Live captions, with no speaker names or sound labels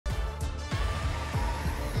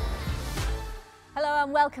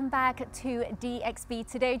and welcome back to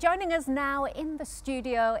DXB Today. Joining us now in the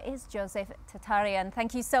studio is Joseph Terterian.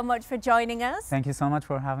 Thank you so much for joining us. Thank you so much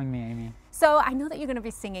for having me, Amy. So I know that you're going to be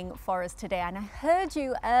singing for us today, and I heard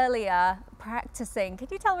you earlier practicing. Could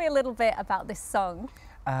you tell me a little bit about this song?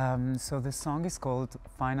 So this song is called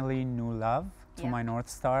Finally New Love to My North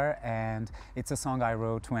Star, and it's a song I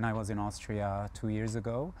wrote when I was in Austria 2 years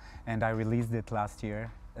ago, and I released it last year.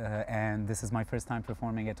 And this is my first time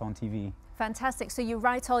performing it on TV. Fantastic. So you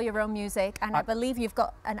write all your own music, and I believe you've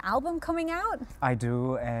got an album coming out? I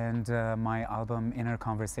do, and my album Inner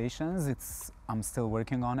Conversations, I'm still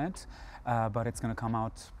working on it, but it's going to come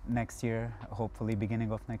out next year, hopefully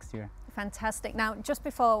beginning of next year. Fantastic. Now, just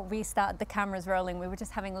before we started the cameras rolling, we were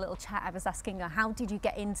just having a little chat. I was asking her, how did you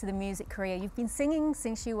get into the music career? You've been singing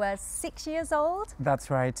since you were 6 years old? That's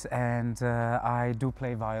right, and I do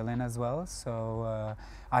play violin as well. So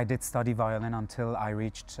I did study violin until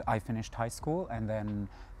I finished high school, and then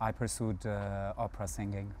I pursued opera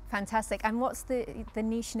singing. Fantastic. And what's the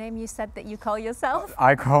niche name you said that you call yourself?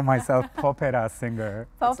 I call myself opera singer.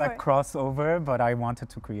 Pop It's like crossover, but I wanted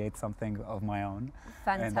to create something of my own.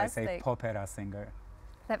 Fantastic. And I say opera singer.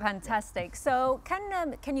 Fantastic. So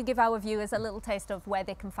can you give our viewers a little taste of where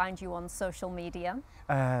they can find you on social media?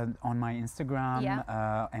 On my Instagram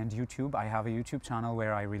and YouTube. I have a YouTube channel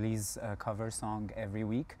where I release a cover song every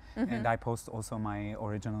week, and I post also my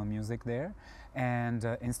original music there. And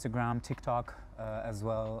Instagram, TikTok as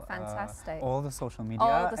well. Fantastic. All the social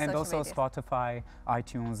media, and also Spotify,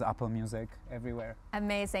 iTunes, Apple Music, everywhere.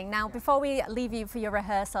 Amazing. Now, before we leave you for your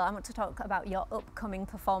rehearsal, I want to talk about your upcoming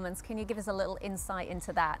performance. Can you give us a little insight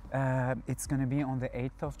into that? It's going to be on the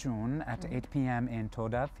 8th of June at 8 p.m. in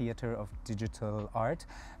TODA, Theatre of Digital Art.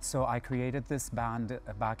 So I created this band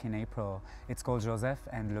back in April. It's called Joseph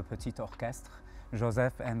and Le Petit Orchestre.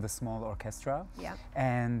 Joseph and the Small Orchestra,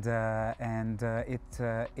 and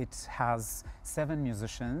it has 7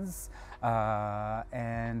 musicians,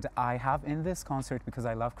 and I have in this concert, because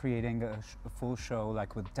I love creating a full show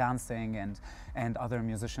like with dancing and other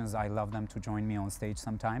musicians. I love them to join me on stage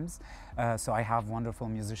sometimes, so I have wonderful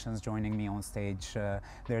musicians joining me on stage.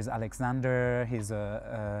 There's Alexander, he's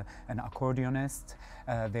an accordionist.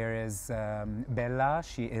 There is Bella,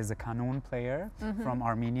 she is a qanun player from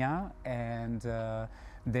Armenia, and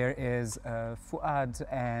there is Fuad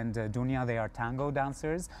and Dunya, they are tango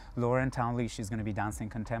dancers. Lauren Townley, she's going to be dancing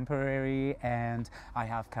contemporary, and I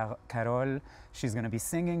have Carol, she's going to be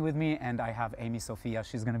singing with me, and I have Amy Sophia,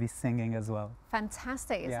 she's going to be singing as well.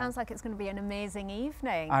 Fantastic. It sounds like it's going to be an amazing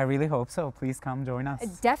evening. I really hope so. Please come join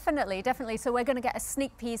us. Definitely, definitely. So we're going to get a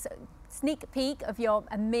sneak peek of your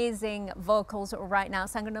amazing vocals right now.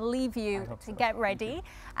 So I'm going to leave you to get ready.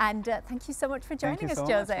 And thank you so much for joining us,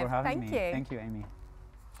 Joseph. Thank you so much for having me. Thank you, Amy.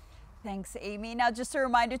 Thanks, Amy. Now, just a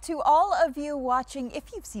reminder to all of you watching,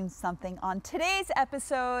 if you've seen something on today's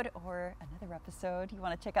episode or another episode, you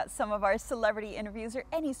want to check out some of our celebrity interviews or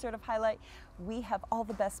any sort of highlight, we have all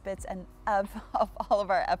the best bits of all of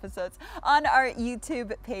our episodes on our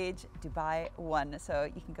YouTube page, Dubai One. So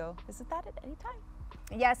you can go visit that at any time.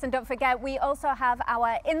 Yes, and don't forget, we also have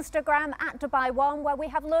our Instagram at Dubai One, where we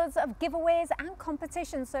have loads of giveaways and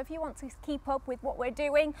competitions. So if you want to keep up with what we're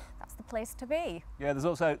doing, that's the place to be. Yeah, there's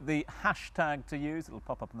also the hashtag to use. It'll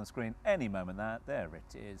pop up on the screen any moment. There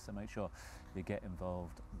it is. So make sure you get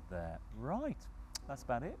involved there. Right, that's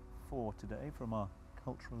about it for today from our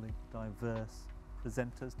culturally diverse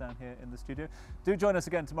presenters down here in the studio. Do join us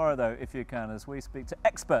again tomorrow, though, if you can, as we speak to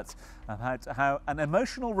experts about how an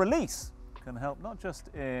emotional release can help not just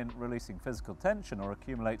in releasing physical tension or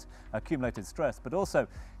accumulated stress, but also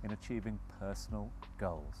in achieving personal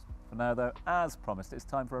goals. For now, though, as promised, it's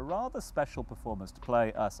time for a rather special performance to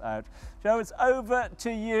play us out. Joe, it's over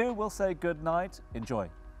to you. We'll say good night. Enjoy.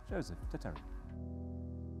 Joseph Terterian.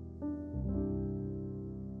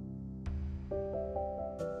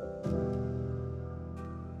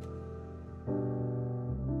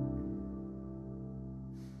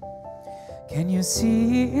 Can you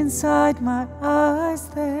see inside my eyes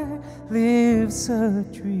there lives a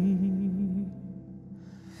dream?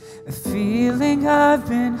 A feeling I've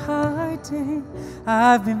been hiding,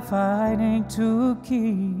 I've been fighting to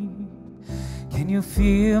keep. Can you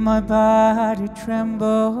feel my body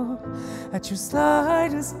tremble at your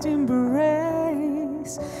slightest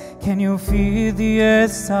embrace? Can you feel the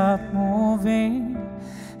earth stop moving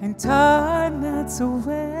and time melts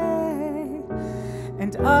away?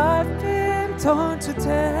 And I've been told to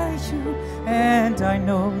tell you, and I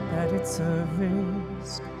know that it's a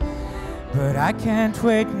risk, but I can't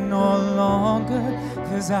wait no longer,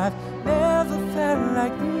 'cause I've never felt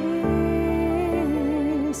like this.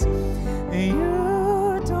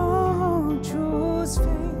 You don't choose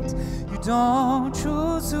don't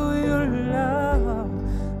choose who you love.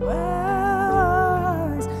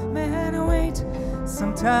 Wise man, wait.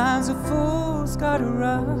 Sometimes a fool's gotta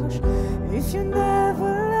rush. If you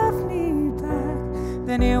never loved me back,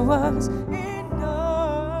 then it was enough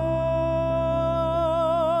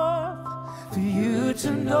for you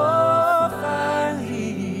to know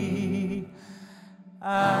finally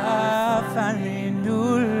I finally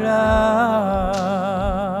knew love.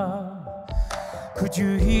 Could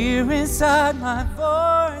you hear inside my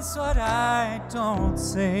voice what I don't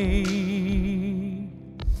say?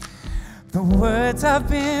 The words I've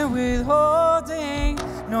been withholding,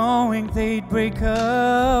 knowing they'd break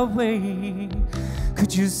away.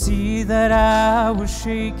 Could you see that I was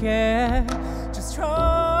shaking, just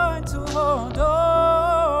trying to hold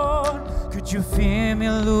on? Could you feel me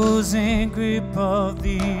losing grip of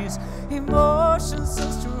these emotions so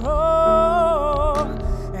strong?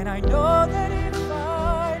 And I know that if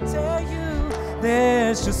I tell you,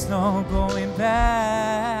 there's just no going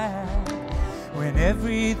back. When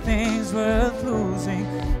everything's worth losing,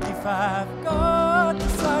 if I've got the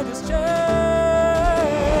slightest chance.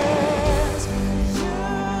 You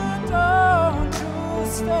don't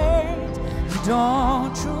choose fate, you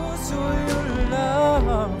don't choose who you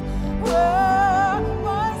love. Well,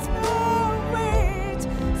 wise men wait.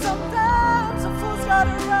 Sometimes a fool's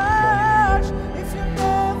gotta rush. If you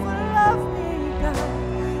never loved me back,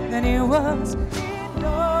 then it was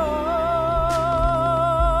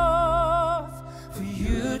enough for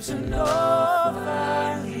you to know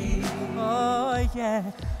finally. Oh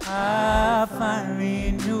yeah, I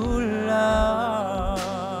finally knew love.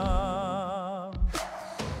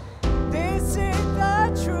 They say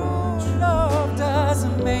that true love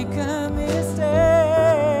doesn't make a mistake.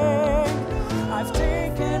 I've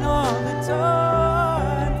taken all the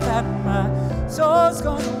time that my soul's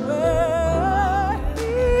gonna wait.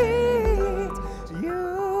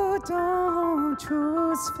 You don't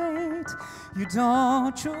choose fate, you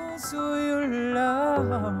don't choose who you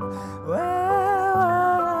love. Well,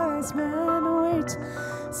 wise man, wait.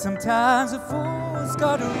 Sometimes a fool's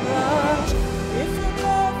gotta rush. If you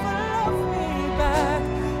never love me back,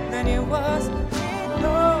 then it was enough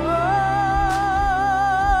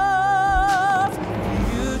for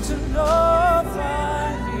you to know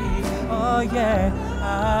finally. Oh yeah, I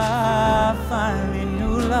finally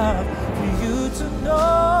knew love. For you to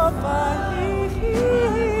know finally,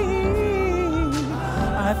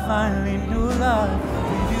 I finally knew love.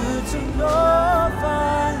 For you to know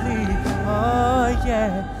finally. Oh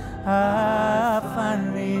yeah, I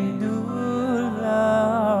finally